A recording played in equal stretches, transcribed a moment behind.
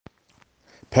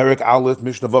Perek Aleph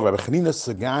Mishnah Vav. Rabbi Chanina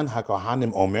Sagan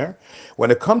HaKohanim Omer. When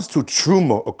it comes to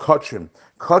truma or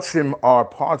kachim are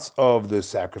parts of the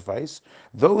sacrifice.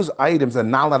 Those items are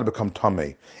not allowed to become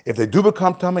tamei. If they do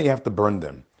become tamei, you have to burn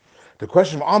them. The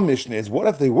question of our Mishnah is, what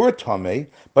if they were tamei,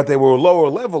 but they were a lower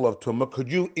level of tumah? Could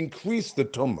you increase the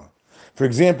tumah? For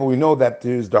example, we know that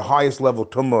there's the highest level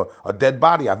tumah, a dead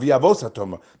body, avi avosa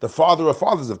tumah, the father of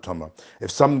fathers of tumah.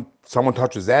 If someone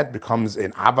touches that, it becomes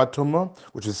an abba tumah,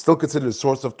 which is still considered a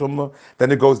source of tumah.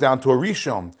 Then it goes down to a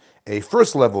rishon, a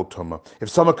first level tumah. If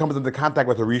someone comes into contact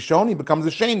with a rishon, he becomes a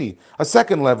sheni, a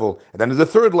second level, and then there's a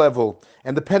third level.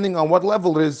 And depending on what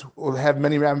level it is, will have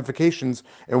many ramifications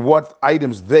and what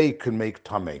items they can make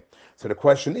tameh. So the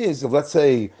question is, if let's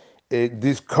say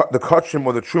the kachim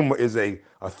or the truma is a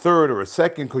third or a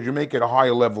second, could you make it a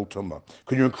higher level tumah?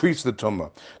 Could you increase the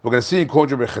tumah? We're going to see in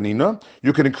Kodra Bechanina,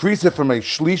 you can increase it from a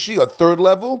shlishi, a third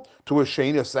level, to a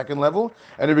sheni, a second level,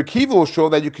 and the Rekiva will show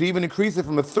that you can even increase it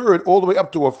from a third all the way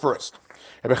up to a first.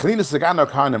 Rabbi Chanina Sagana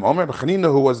Kohanim Omer, Rabbi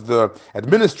Chanina, who was the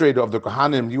administrator of the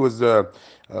Kohanim, he was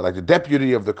like the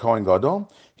deputy of the Kohen Gadol.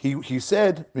 He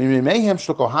said, "Mayhem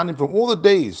shel Kohanim, from all the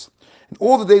days." In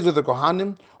all the days of the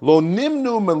Kohanim, lo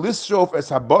nimnu melisrof es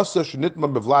habasa shenitma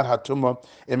bevlad hatuma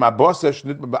im habasa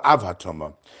shenitma be'av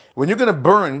hatuma. When you're going to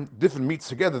burn different meats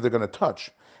together, they're going to touch,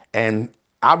 and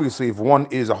obviously, if one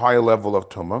is a higher level of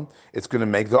tumah, it's going to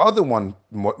make the other one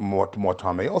more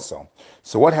tamei also.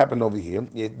 So what happened over here?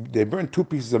 They burned two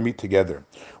pieces of meat together.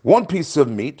 One piece of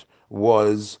meat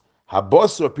was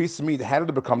habos, or a piece of meat, had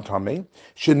to become tamei.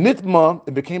 Shenitma,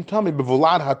 it became tamei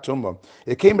bevulad hatuma.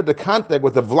 It came into contact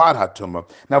with the vlad hatuma.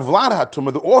 Now vlad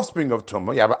hatuma, the offspring of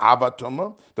tumah, you have abba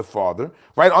tumah, the father.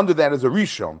 Right under that is a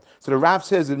rishon. So the Rav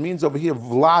says it means over here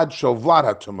vlad shel vlad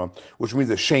hatuma, which means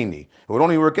a sheni. It would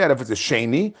only work out if it's a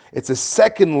sheni. It's a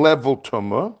second level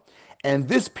tumah. And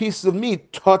this piece of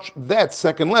meat touched that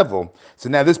second level. So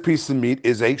now this piece of meat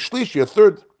is a shlishi, a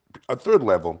third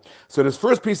level. So this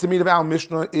first piece of meat of our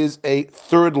Mishnah is a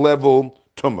third level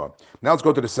tumah. Now let's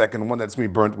go to the second one that's going to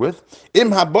be burnt with. Im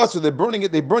habasa, they're burning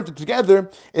it, they burnt it together.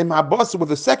 Im habasa, with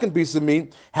the second piece of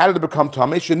meat, how did it become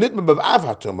tamei? Shenitma b'av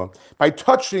hatumah, by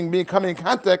coming in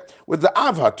contact with the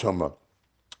av hatumah.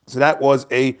 So that was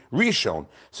a rishon.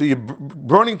 So you're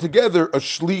burning together a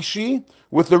shlishi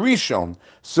with the rishon.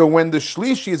 So when the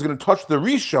shlishi is going to touch the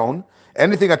rishon,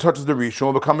 anything that touches the rishon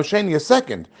will become a sheni, a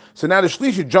second. So now the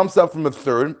shlishi jumps up from a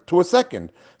third to a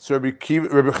second. So Rabbi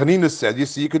Chanina said, you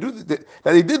see, you could do that.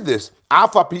 He did this.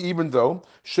 Afapi, even though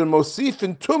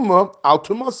shemosifin tumah al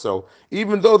tumaso,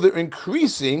 even though they're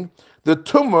increasing the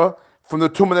tumah from the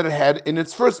tumah that it had in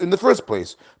the first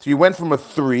place. So you went from a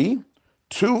 3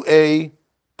 to a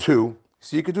 2.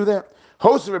 So you could do that.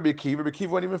 Host of Rabbi Akiva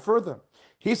went even further.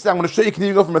 He said, I'm going to show you can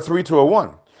even go from a 3 to a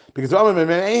 1. Because in all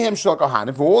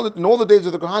the days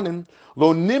of the Kohanim,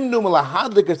 lo nimnu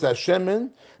melahadlikas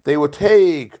hashemen, they would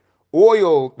take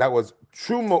oil that was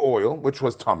truma oil, which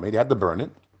was tamei, they had to burn it.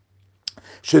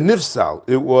 Shenifsal,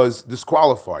 it was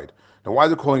disqualified. Now, why are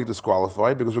they calling it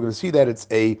disqualified? Because we're going to see that it's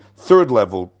a third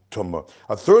level tumah.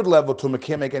 A third level tumah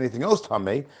can't make anything else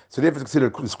tamei, so therefore it's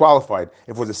considered disqualified.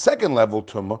 If it was a second level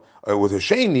tumah, or it was a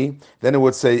sheni, then it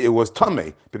would say it was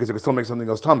tamei, because it could still make something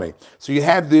else tamei. So you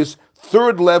had this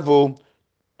third level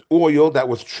oil that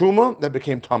was truma that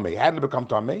became tamei. How did it become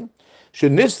tamei?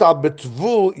 Shenisal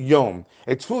betvul yom.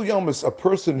 A tvul yom is a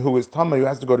person who is tamei, who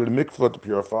has to go to the mikveh to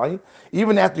purify.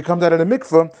 Even after he comes out of the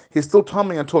mikveh, he's still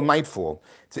tamei until nightfall.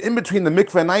 So in between the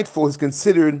mikveh and nightfall is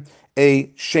considered a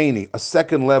sheni, a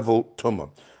second level tumah,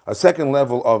 a second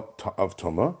level of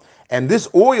tumah. And this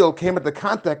oil came into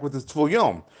contact with this tvul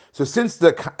yom. So since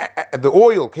the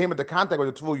oil came into contact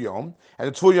with the tvul yom, and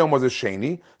the tvul yom was a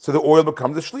sheni, so the oil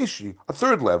becomes a shlishi, a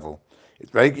third level.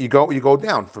 Right? You go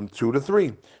down from 2 to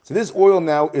 3. So this oil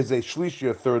now is a shlishi,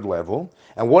 a third level.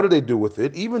 And what do they do with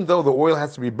it? Even though the oil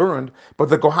has to be burned, but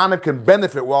the Kohanim can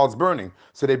benefit while it's burning.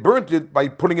 So they burnt it by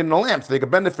putting it in a lamp, so they can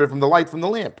benefit from the light from the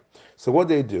lamp. So what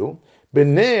they do?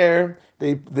 Bener,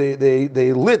 they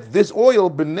lit this oil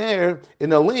bener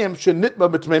in a lamp shenitma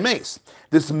b'tmei meis.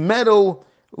 This metal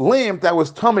lamp that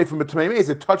was tamei from b'tmei meis,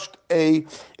 it touched a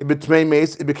b'tmei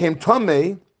meis, it became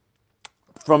tamei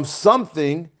from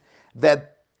something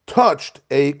that touched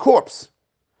a corpse.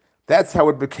 That's how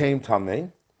it became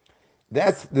tamei.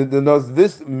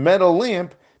 This metal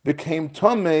lamp became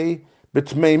tamei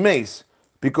b'tmei meis,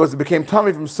 because it became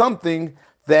tamei from something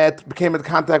that became in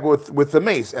contact with the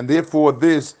mace, and therefore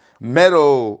this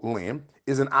metal lamp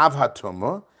is an av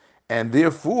hatumah, and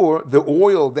therefore the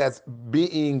oil that's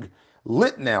being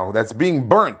lit now, that's being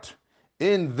burnt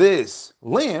in this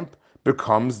lamp,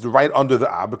 becomes right under the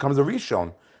av, becomes a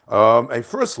rishon, a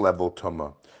first level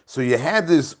tumah. So you had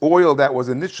this oil that was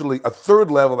initially a third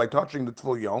level, like touching the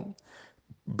full yom.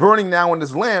 Burning now in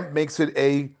this lamp makes it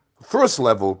a first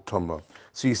level tumah.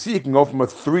 So you see, you can go from a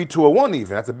 3 to a 1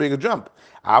 even. That's a bigger jump.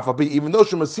 Alpha B, even though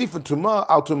Shemasifa tumah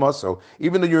al tumah, so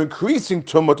even though you're increasing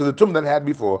tumah to the tumah that it had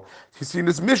before, you see in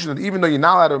this mission that even though you're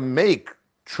not allowed to make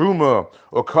truma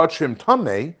or kachim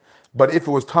tameh, but if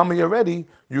it was tameh already,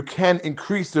 you can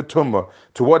increase the tumah.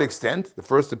 To what extent? The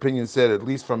first opinion said at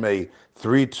least from a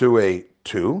 3 to a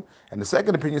 2, and the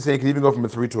second opinion said you can even go from a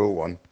 3 to a 1.